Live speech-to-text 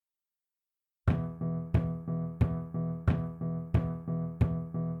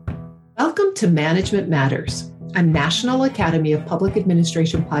Welcome to Management Matters, a National Academy of Public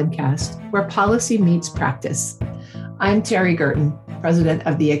Administration podcast where policy meets practice. I'm Terry Gerton, president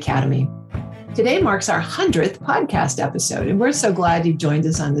of the Academy. Today marks our 100th podcast episode, and we're so glad you've joined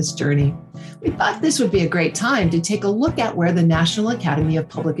us on this journey. We thought this would be a great time to take a look at where the National Academy of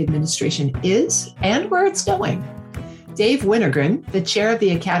Public Administration is and where it's going. Dave Wintergren, the chair of the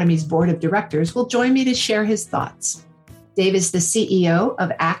Academy's board of directors, will join me to share his thoughts. Dave is the CEO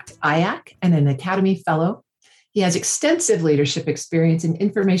of ACT-IAC and an Academy Fellow. He has extensive leadership experience in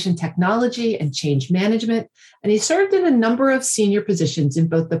information technology and change management, and he served in a number of senior positions in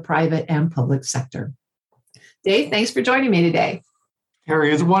both the private and public sector. Dave, thanks for joining me today.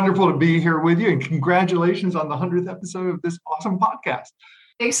 Harry, it's wonderful to be here with you, and congratulations on the 100th episode of this awesome podcast.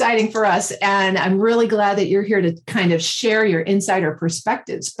 Exciting for us. And I'm really glad that you're here to kind of share your insider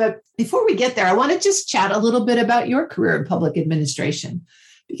perspectives. But before we get there, I want to just chat a little bit about your career in public administration,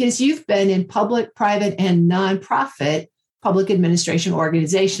 because you've been in public, private, and nonprofit public administration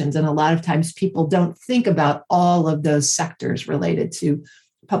organizations. And a lot of times people don't think about all of those sectors related to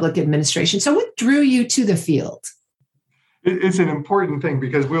public administration. So what drew you to the field? It's an important thing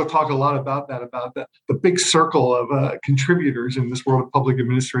because we'll talk a lot about the big circle of contributors in this world of public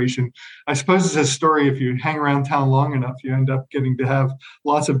administration. I suppose it's a story, if you hang around town long enough, you end up getting to have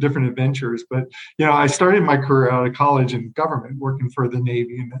lots of different adventures. But, I started my career out of college in government, working for the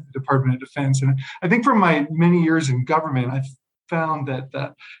Navy and the Department of Defense. And I think from my many years in government, I found that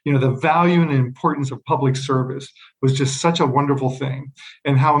the value and importance of public service was just such a wonderful thing,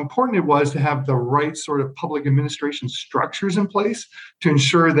 and how important it was to have the right sort of public administration structures in place to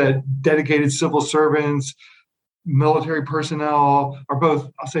ensure that dedicated civil servants, military personnel are both,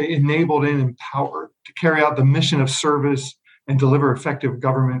 I'll say, enabled and empowered to carry out the mission of service and deliver effective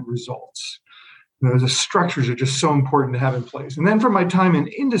government results. The structures are just so important to have in place. And then from my time in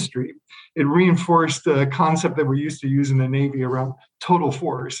industry, it reinforced the concept that we used to use in the Navy around total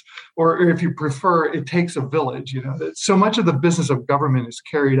force, or if you prefer, it takes a village. That so much of the business of government is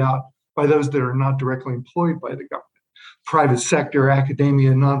carried out by those that are not directly employed by the government, private sector,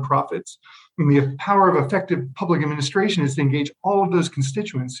 academia, nonprofits. And the power of effective public administration is to engage all of those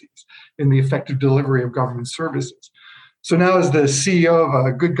constituencies in the effective delivery of government services. So now, as the CEO of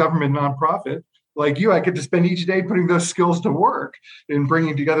a good government nonprofit, like you, I get to spend each day putting those skills to work in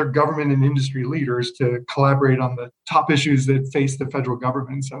bringing together government and industry leaders to collaborate on the top issues that face the federal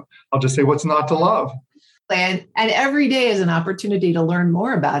government. So I'll just say, what's not to love? And every day is an opportunity to learn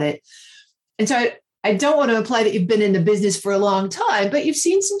more about it. And so I don't want to imply that you've been in the business for a long time, but you've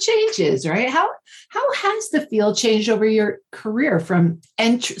seen some changes, right? How has the field changed over your career from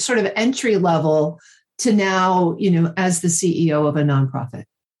entry level to now, as the CEO of a nonprofit?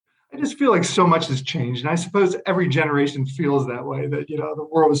 I just feel like so much has changed. And I suppose every generation feels that way, that, the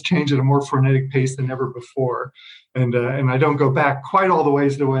world has changed at a more frenetic pace than ever before. And I don't go back quite all the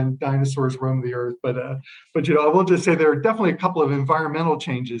ways to when dinosaurs roamed the earth. But I will just say there are definitely a couple of environmental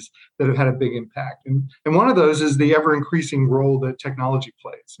changes that have had a big impact. And one of those is the ever increasing role that technology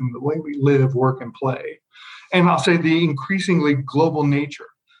plays in the way we live, work, and play. And I'll say the increasingly global nature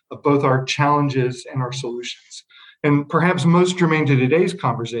of both our challenges and our solutions. And perhaps most germane to today's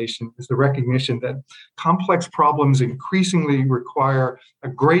conversation is the recognition that complex problems increasingly require a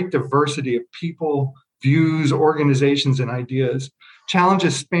great diversity of people, views, organizations, and ideas.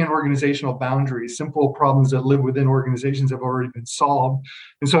 Challenges span organizational boundaries. Simple problems that live within organizations have already been solved.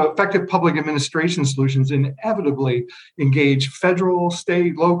 And so effective public administration solutions inevitably engage federal,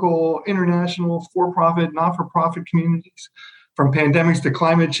 state, local, international, for-profit, not-for-profit communities. From pandemics to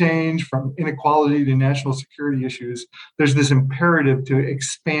climate change, from inequality to national security issues, there's this imperative to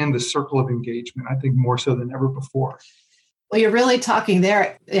expand the circle of engagement, I think more so than ever before. Well, you're really talking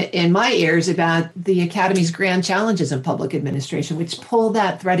there in my ears about the Academy's grand challenges in public administration, which pull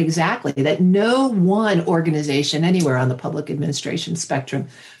that thread exactly, that no one organization anywhere on the public administration spectrum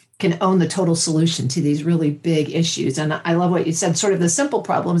can own the total solution to these really big issues. And I love what you said, sort of the simple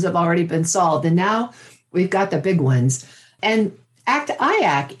problems have already been solved, and now we've got the big ones. And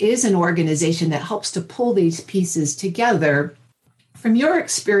ACT-IAC is an organization that helps to pull these pieces together. From your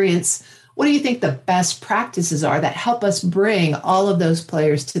experience, what do you think the best practices are that help us bring all of those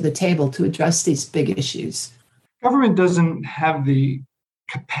players to the table to address these big issues? Government doesn't have the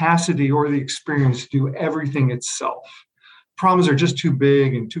capacity or the experience to do everything itself. Problems are just too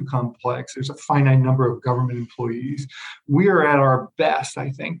big and too complex. There's a finite number of government employees. We are at our best,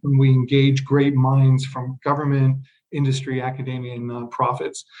 I think, when we engage great minds from government, industry, academia, and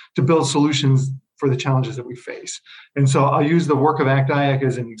nonprofits to build solutions for the challenges that we face. And so I'll use the work of ACT-IAC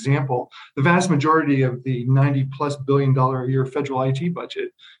as an example. The vast majority of the $90+ billion a year federal IT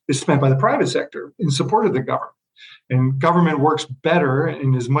budget is spent by the private sector in support of the government. And government works better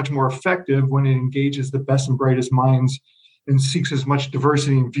and is much more effective when it engages the best and brightest minds and seeks as much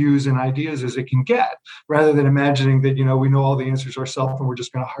diversity in views and ideas as it can get, rather than imagining that, we know all the answers ourselves and we're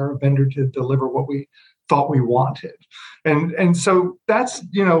just going to hire a vendor to deliver what we thought we wanted. And so that's,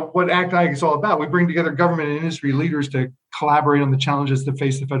 what ACT-IAC is all about. We bring together government and industry leaders to collaborate on the challenges that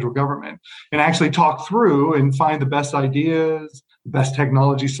face the federal government and actually talk through and find the best ideas, the best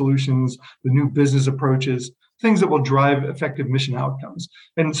technology solutions, the new business approaches, things that will drive effective mission outcomes.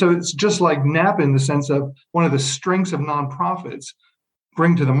 And so it's just like NAPA in the sense of one of the strengths of nonprofits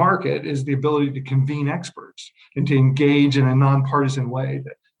bring to the market is the ability to convene experts and to engage in a nonpartisan way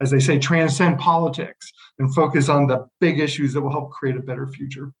that, as they say, transcend politics and focus on the big issues that will help create a better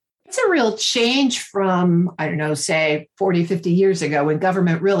future. It's a real change from, say 40, 50 years ago when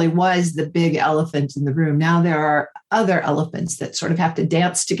government really was the big elephant in the room. Now there are other elephants that sort of have to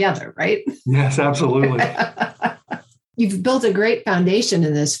dance together, right? Yes, absolutely. You've built a great foundation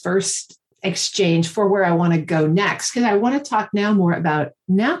in this first exchange for where I want to go next, because I want to talk now more about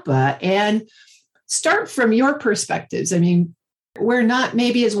NAPA and start from your perspectives. I mean, we're not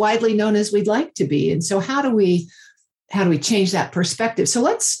maybe as widely known as we'd like to be. And so how do we change that perspective? So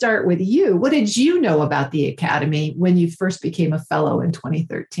let's start with you. What did you know about the Academy when you first became a fellow in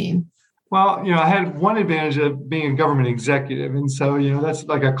 2013? Well, I had one advantage of being a government executive. And so, that's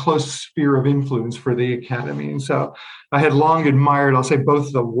like a close sphere of influence for the Academy. And so I had long admired, I'll say,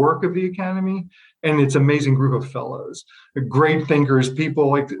 both the work of the Academy and its amazing group of fellows, great thinkers,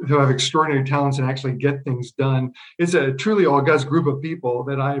 people who have extraordinary talents and actually get things done. It's a truly august group of people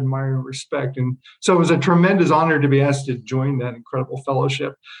that I admire and respect. And so it was a tremendous honor to be asked to join that incredible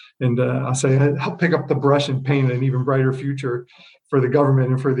fellowship. And I'll say I helped pick up the brush and paint an even brighter future for the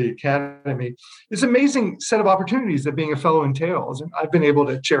government and for the Academy. It's an amazing set of opportunities that being a fellow entails. And I've been able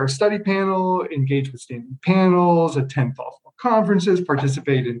to chair a study panel, engage with standing panels, attend thoughtful conferences,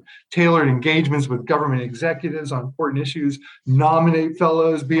 participate in tailored engagements with government executives on important issues, nominate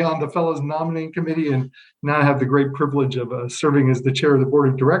fellows, be on the fellows nominating committee, and now have the great privilege of serving as the chair of the board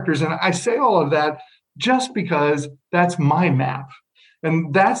of directors. And I say all of that just because that's my map.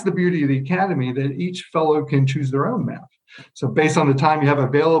 And that's the beauty of the Academy, that each fellow can choose their own map. So based on the time you have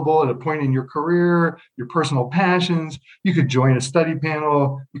available at a point in your career, your personal passions, you could join a study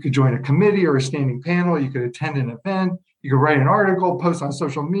panel, you could join a committee or a standing panel, you could attend an event, you could write an article, post on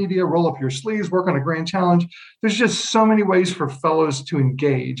social media, roll up your sleeves, work on a grand challenge. There's just so many ways for fellows to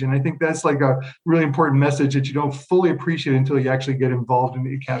engage. And I think that's like a really important message that you don't fully appreciate until you actually get involved in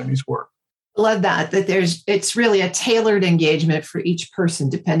the Academy's work. Love that it's really a tailored engagement for each person,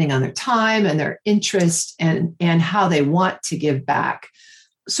 depending on their time and their interest and how they want to give back.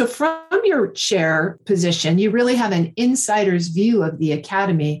 So from your chair position, you really have an insider's view of the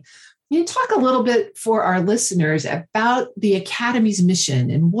Academy. Can you talk a little bit for our listeners about the Academy's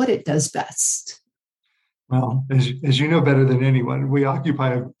mission and what it does best? Well, as you know better than anyone, we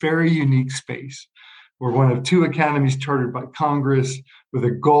occupy a very unique space. We're one of two academies chartered by Congress with a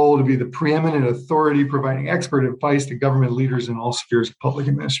goal to be the preeminent authority providing expert advice to government leaders in all spheres of public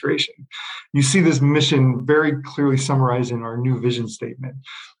administration. You see this mission very clearly summarized in our new vision statement: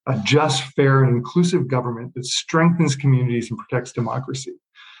 a just, fair, and inclusive government that strengthens communities and protects democracy.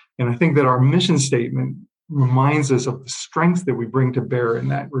 And I think that our mission statement reminds us of the strengths that we bring to bear in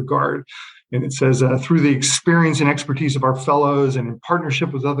that regard. And it says, through the experience and expertise of our fellows and in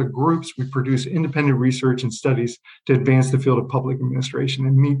partnership with other groups, we produce independent research and studies to advance the field of public administration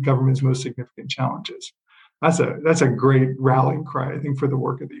and meet government's most significant challenges. That's a great rallying cry, I think, for the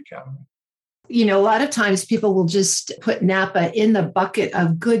work of the Academy. A lot of times people will just put NAPA in the bucket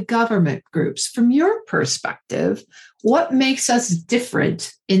of good government groups. From your perspective, what makes us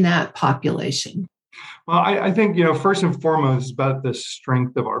different in that population? Well, I think, first and foremost, it's about the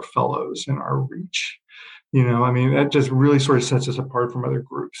strength of our fellows and our reach. That just really sort of sets us apart from other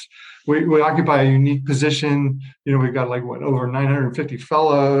groups. We occupy a unique position. We've got over 950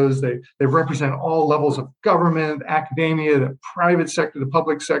 fellows. They represent all levels of government, academia, the private sector, the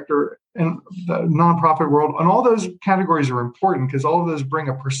public sector, and the nonprofit world. And all those categories are important because all of those bring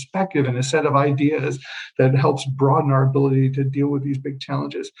a perspective and a set of ideas that helps broaden our ability to deal with these big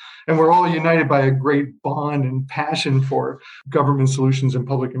challenges. And we're all united by a great bond and passion for government solutions and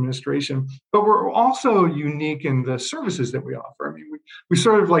public administration. But we're also unique in the services that we offer. We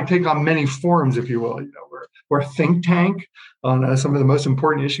sort of take on many forms, if you will. We're a think tank. on some of the most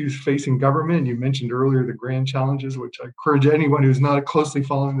important issues facing government. And you mentioned earlier the grand challenges, which I encourage anyone who's not closely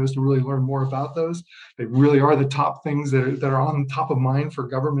following those to really learn more about those. They really are the top things that are on top of mind for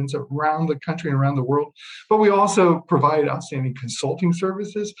governments around the country and around the world. But we also provide outstanding consulting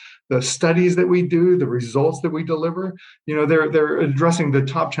services. The studies that we do, the results that we deliver, they're addressing the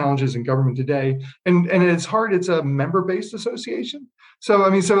top challenges in government today. And at its heart, it's a member-based association. So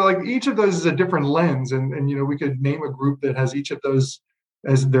like each of those is a different lens, and we could name a group that has each of those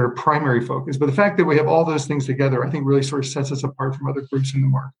as their primary focus. But the fact that we have all those things together, I think, really sort of sets us apart from other groups in the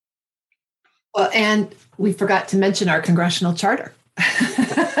market. Well, and we forgot to mention our congressional charter.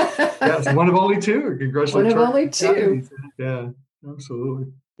 Yes, one of only two congressional charter. One of only two. Yeah,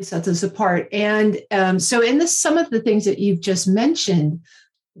 absolutely. It sets us apart. And so in some of the things that you've just mentioned,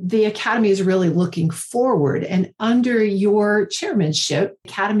 the Academy is really looking forward. And under your chairmanship,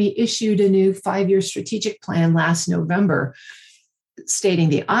 Academy issued a new 5-year strategic plan last November, stating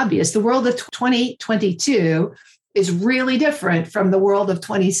the obvious. The world of 2022 is really different from the world of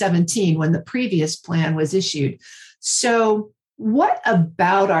 2017 when the previous plan was issued. So what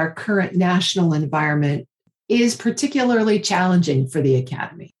about our current national environment is particularly challenging for the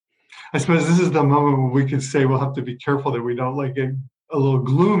Academy? I suppose this is the moment when we could say we'll have to be careful that we don't get a little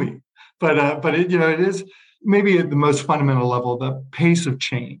gloomy, but it is maybe at the most fundamental level. The pace of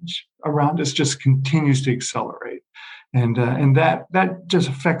change around us just continues to accelerate, and that just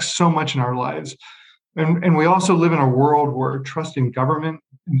affects so much in our lives. And we also live in a world where trust in government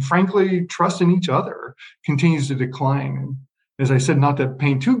and, frankly, trust in each other continues to decline. And as I said, not to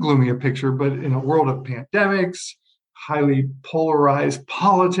paint too gloomy a picture, but in a world of pandemics, highly polarized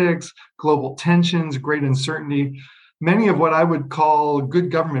politics, global tensions, great uncertainty, many of what I would call good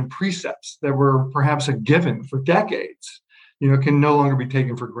government precepts that were perhaps a given for decades, can no longer be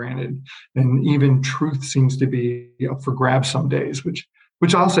taken for granted. And even truth seems to be up for grabs some days, which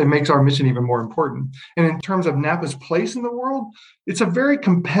I'll say makes our mission even more important. And in terms of NAPA's place in the world, it's a very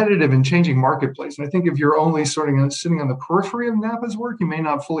competitive and changing marketplace. And I think if you're only sitting on the periphery of NAPA's work, you may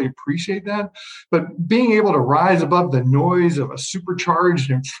not fully appreciate that. But being able to rise above the noise of a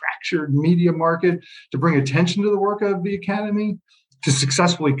supercharged and fractured media market to bring attention to the work of the Academy, to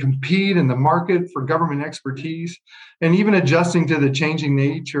successfully compete in the market for government expertise, and even adjusting to the changing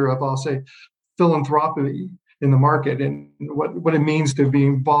nature of, I'll say, philanthropy in the market, and what it means to be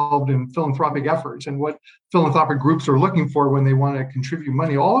involved in philanthropic efforts and what philanthropic groups are looking for when they want to contribute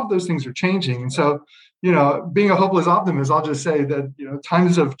money. All of those things are changing. And so, being a hopeless optimist, I'll just say that,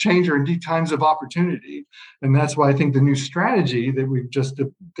 times of change are indeed times of opportunity. And that's why I think the new strategy that we've just,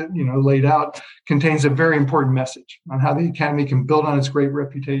 laid out contains a very important message on how the Academy can build on its great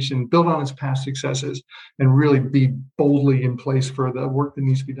reputation, build on its past successes, and really be boldly in place for the work that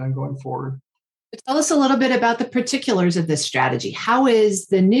needs to be done going forward. Tell us a little bit about the particulars of this strategy. How is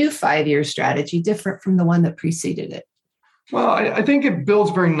the new 5-year strategy different from the one that preceded it? Well, I think it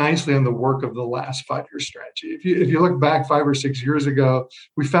builds very nicely on the work of the last 5-year strategy. If you look back 5 or 6 years ago,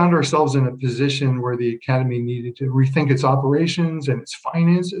 we found ourselves in a position where the Academy needed to rethink its operations and its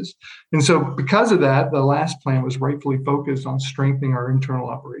finances. And so because of that, the last plan was rightfully focused on strengthening our internal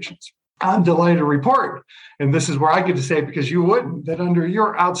operations. I'm delighted to report, and this is where I get to say it because you wouldn't, that under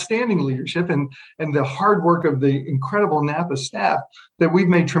your outstanding leadership and the hard work of the incredible NAPA staff, that we've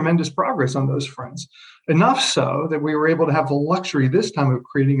made tremendous progress on those fronts. Enough so that we were able to have the luxury this time of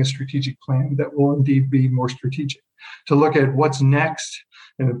creating a strategic plan that will indeed be more strategic, to look at what's next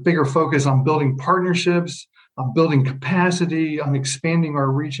and a bigger focus on building partnerships, on building capacity, on expanding our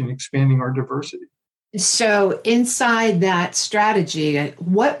reach and expanding our diversity. So inside that strategy,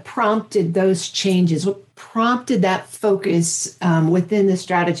 what prompted those changes? What prompted that focus within the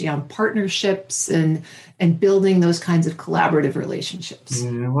strategy on partnerships and building those kinds of collaborative relationships?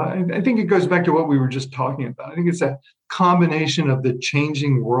 Yeah, well, I think it goes back to what we were just talking about. I think it's a combination of the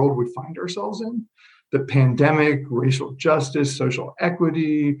changing world we find ourselves in, the pandemic, racial justice, social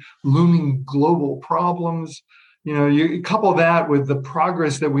equity, looming global problems. You couple that with the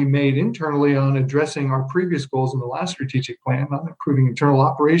progress that we made internally on addressing our previous goals in the last strategic plan, on improving internal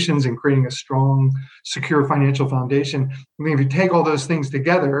operations and creating a strong, secure financial foundation. I mean, if you take all those things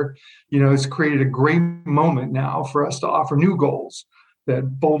together, it's created a great moment now for us to offer new goals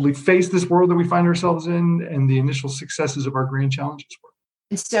that boldly face this world that we find ourselves in and the initial successes of our grand challenges work.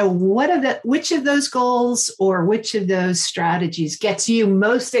 So which of those goals or which of those strategies gets you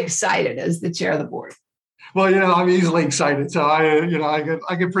most excited as the chair of the board? Well, I'm easily excited. So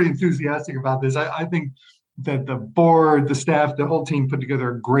I get pretty enthusiastic about this. I think that the board, the staff, the whole team put together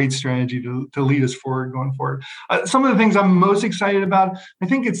a great strategy to lead us forward going forward. Some of the things I'm most excited about, I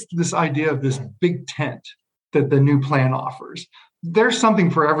think it's this idea of this big tent that the new plan offers. There's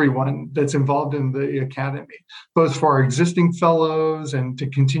something for everyone that's involved in the Academy, both for our existing fellows and to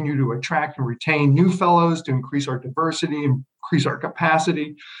continue to attract and retain new fellows, to increase our diversity, increase our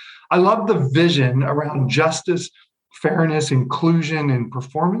capacity. I love the vision around justice, fairness, inclusion, and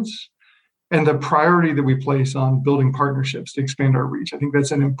performance, and the priority that we place on building partnerships to expand our reach. I think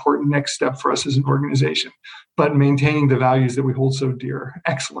that's an important next step for us as an organization, but maintaining the values that we hold so dear: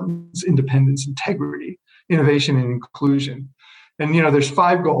 excellence, independence, integrity, innovation, and inclusion. And, there's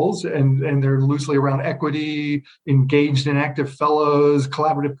 5 goals, and they're loosely around equity, engaged and active fellows,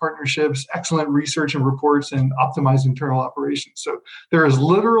 collaborative partnerships, excellent research and reports, and optimized internal operations. So there is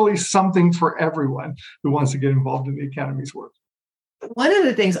literally something for everyone who wants to get involved in the Academy's work. One of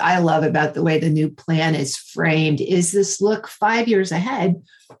the things I love about the way the new plan is framed is this look 5 years ahead,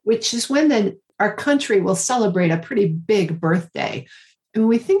 which is when our country will celebrate a pretty big birthday. And when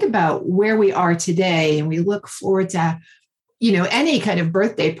we think about where we are today and we look forward to any kind of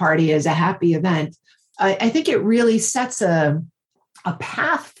birthday party as a happy event, I think it really sets a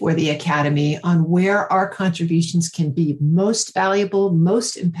path for the Academy on where our contributions can be most valuable,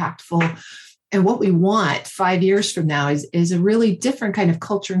 most impactful. And what we want 5 years from now is a really different kind of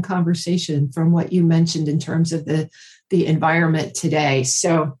culture and conversation from what you mentioned in terms of the environment today.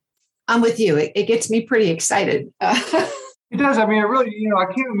 So I'm with you. It gets me pretty excited. It does. I mean, it really, I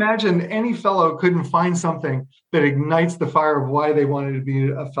can't imagine any fellow couldn't find something that ignites the fire of why they wanted to be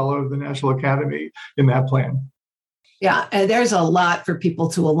a fellow of the National Academy in that plan. Yeah, and there's a lot for people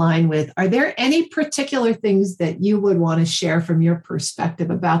to align with. Are there any particular things that you would want to share from your perspective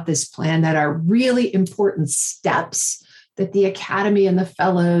about this plan that are really important steps that the Academy and the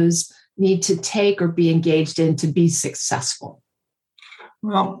fellows need to take or be engaged in to be successful?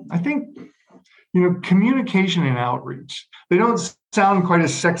 Well, I think communication and outreach, they don't sound quite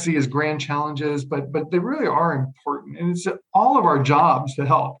as sexy as grand challenges, but they really are important. And it's all of our jobs to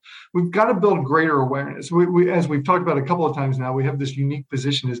help. We've got to build greater awareness. We as we've talked about a couple of times now, we have this unique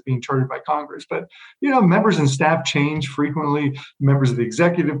position as being chartered by Congress. But, members and staff change frequently. Members of the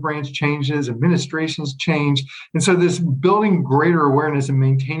executive branch changes, administrations change. And so this building greater awareness and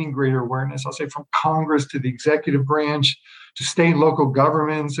maintaining greater awareness, I'll say from Congress to the executive branch, to state and local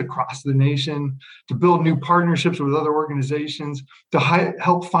governments across the nation, to build new partnerships with other organizations, to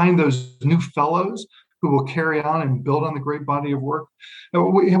help find those new fellows who will carry on and build on the great body of work.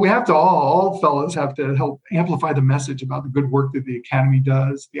 We have to all fellows have to help amplify the message about the good work that the Academy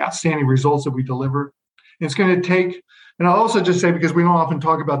does, the outstanding results that we deliver. And it's going to take, and I'll also just say, because we don't often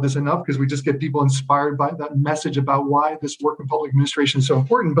talk about this enough, because we just get people inspired by that message about why this work in public administration is so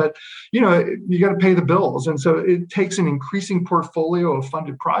important, but you got to pay the bills. And so it takes an increasing portfolio of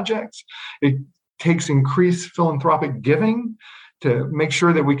funded projects. It takes increased philanthropic giving to make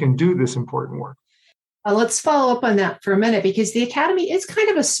sure that we can do this important work. Let's follow up on that for a minute, because the Academy is kind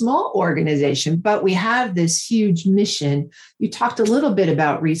of a small organization, but we have this huge mission. You talked a little bit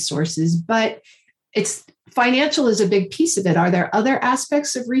about resources, but it's financial is a big piece of it. Are there other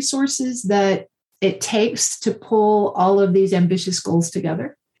aspects of resources that it takes to pull all of these ambitious goals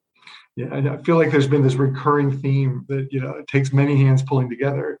together? Yeah, I feel like there's been this recurring theme that, it takes many hands pulling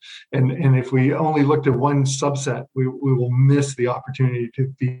together. And if we only looked at one subset, we will miss the opportunity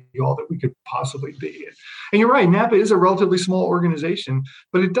to be all that we could possibly be. And you're right, NAPA is a relatively small organization,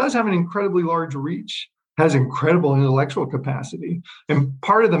 but it does have an incredibly large reach, has incredible intellectual capacity. And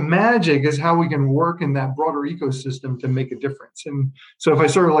part of the magic is how we can work in that broader ecosystem to make a difference. And so if I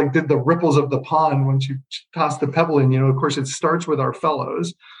sort of did the ripples of the pond, once you toss the pebble in, of course, it starts with our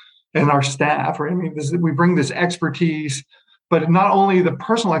fellows and our staff, right? I mean, we bring this expertise, but not only the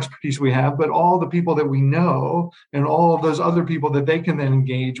personal expertise we have, but all the people that we know and all of those other people that they can then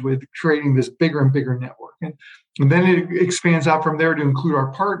engage with, creating this bigger and bigger network. And then it expands out from there to include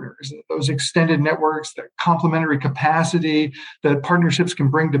our partners, those extended networks, that complementary capacity that partnerships can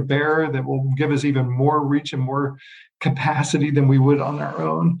bring to bear that will give us even more reach and more capacity than we would on our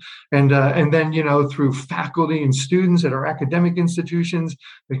own. And then, through faculty and students at our academic institutions,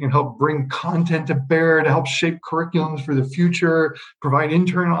 they can help bring content to bear to help shape curriculums for the future, provide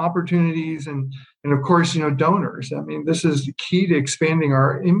internal opportunities, and of course, donors. I mean, this is key to expanding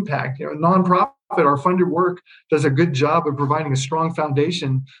our impact. Nonprofit, our funded work does a good job of providing a strong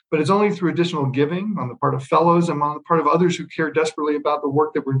foundation, but it's only through additional giving on the part of fellows and on the part of others who care desperately about the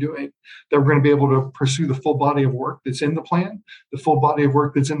work that we're doing that we're going to be able to pursue the full body of work that's in the plan, the full body of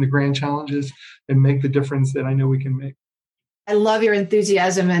work that's in the grand challenges, and make the difference that I know we can make. I love your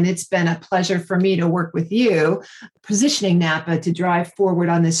enthusiasm, and it's been a pleasure for me to work with you, positioning NAPA to drive forward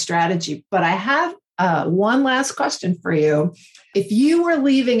on this strategy. But I have One last question for you. If you were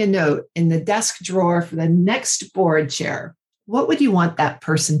leaving a note in the desk drawer for the next board chair, what would you want that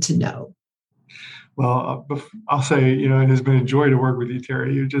person to know? Well, I'll say, it has been a joy to work with you,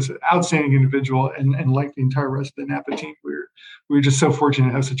 Terry. You're just an outstanding individual, and like the entire rest of the NAPA team, we're just so fortunate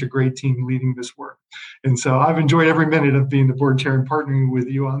to have such a great team leading this work. And so I've enjoyed every minute of being the board chair and partnering with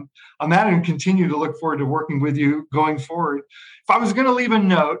you on that, and continue to look forward to working with you going forward. If I was going to leave a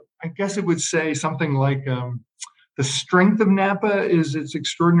note, I guess it would say something like the strength of NAPA is its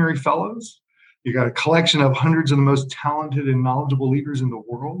extraordinary fellows. You got a collection of hundreds of the most talented and knowledgeable leaders in the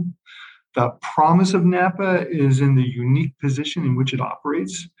world. The promise of NAPA is in the unique position in which it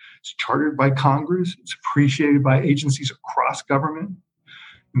operates. It's chartered by Congress. It's appreciated by agencies across government.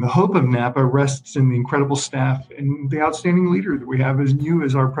 And the hope of NAPA rests in the incredible staff and the outstanding leader that we have as you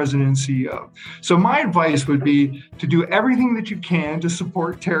as our president and CEO. So my advice would be to do everything that you can to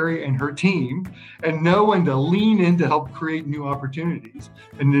support Terry and her team, and know when to lean in to help create new opportunities,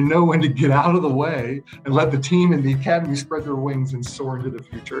 and to know when to get out of the way and let the team and the Academy spread their wings and soar into the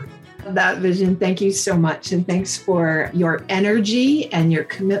future. That vision. Thank you so much. And thanks for your energy and your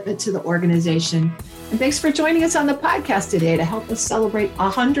commitment to the organization. And thanks for joining us on the podcast today to help us celebrate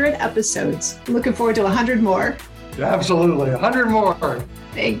 100 episodes. Looking forward to 100 more. Absolutely. 100 more.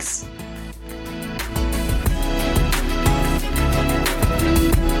 Thanks.